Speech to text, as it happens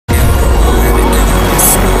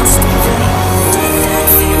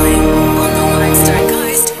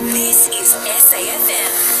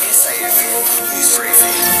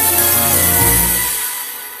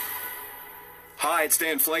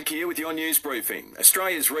Flake here with your news briefing.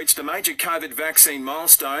 Australia's reached a major COVID vaccine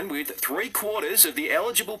milestone with 3/4 of the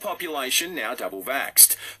eligible population now double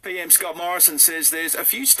vaxxed. PM Scott Morrison says there's a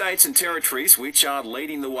few states and territories which are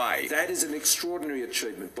leading the way. That is an extraordinary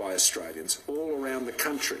achievement by Australians all around the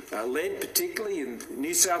country, led particularly in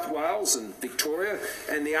New South Wales and Victoria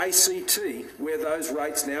and the ACT, where those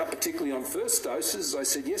rates now, particularly on first doses, as I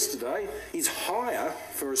said yesterday, is higher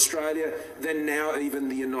for Australia than now even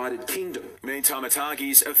the United Kingdom. Meantime,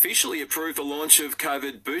 Atagi's officially approved the launch of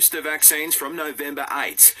COVID booster vaccines from November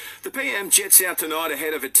 8. The PM jets out tonight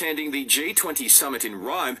ahead of attending the G20 summit in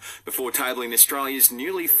Rome before tabling Australia's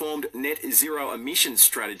newly formed net zero emissions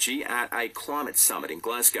strategy at a climate summit in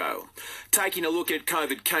Glasgow. Taking a look at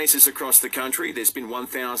COVID cases across the country, there's been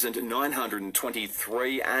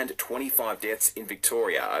 1,923 and 25 deaths in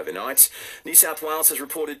Victoria overnight. New South Wales has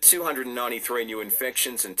reported 293 new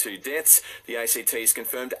infections and 2 deaths. The ACT's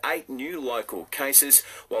confirmed 8 new local cases,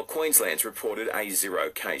 while Queensland's reported a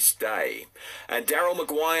 0-case day. And Daryl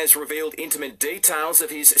Maguire's revealed intimate details of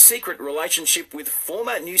his secret relationship with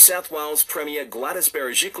former New South Wales Premier Gladys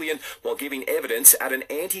Berejiklian while giving evidence at an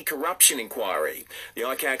anti-corruption inquiry. The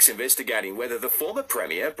ICAC's investigating whether the former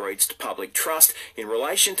Premier breached public trust in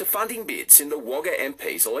relation to funding bids in the Wagga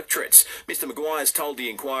MP's electorates. Mr Maguire's told the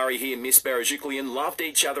inquiry he and Miss Berejiklian loved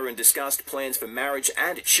each other and discussed plans for marriage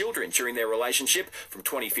and children during their relationship from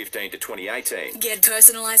 2015 to 2018. Get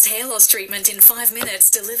personalised hair loss treatment in 5 minutes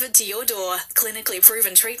delivered to your door. Clinically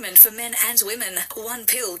proven treatment for men and women. 1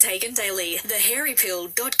 pill taken daily.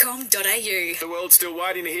 thehairypill.com.au. The world's still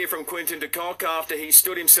waiting to hear from Quinton de Kock after he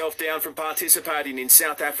stood himself down from participating in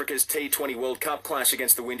South Africa's T20 World Cup clash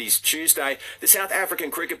against the Windies Tuesday. The South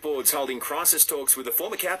African Cricket Board's holding crisis talks with the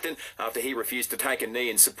former captain after he refused to take a knee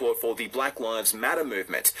in support for the Black Lives Matter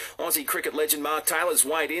movement. Aussie cricket legend Mark Taylor's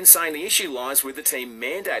weighed in, saying the issue lies with the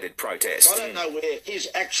team-mandated protest. I don't know where his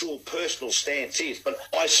actual personal stance is, but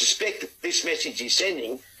I suspect that this message he's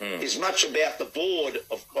sending is much about the board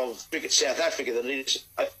of Cricket South Africa than it is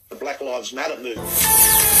the Black Lives Matter movement.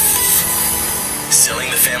 Selling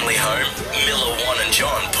the family home? Miller, Juan and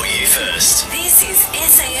John put you first. This is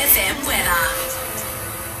SAFM weather.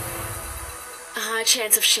 A high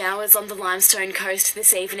chance of showers on the Limestone coast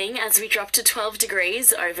this evening as we drop to 12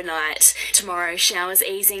 degrees overnight. Tomorrow, showers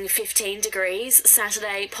easing 15 degrees.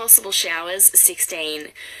 Saturday, possible showers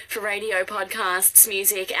 16. For radio podcasts,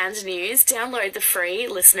 music and news, download the free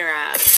Listener app.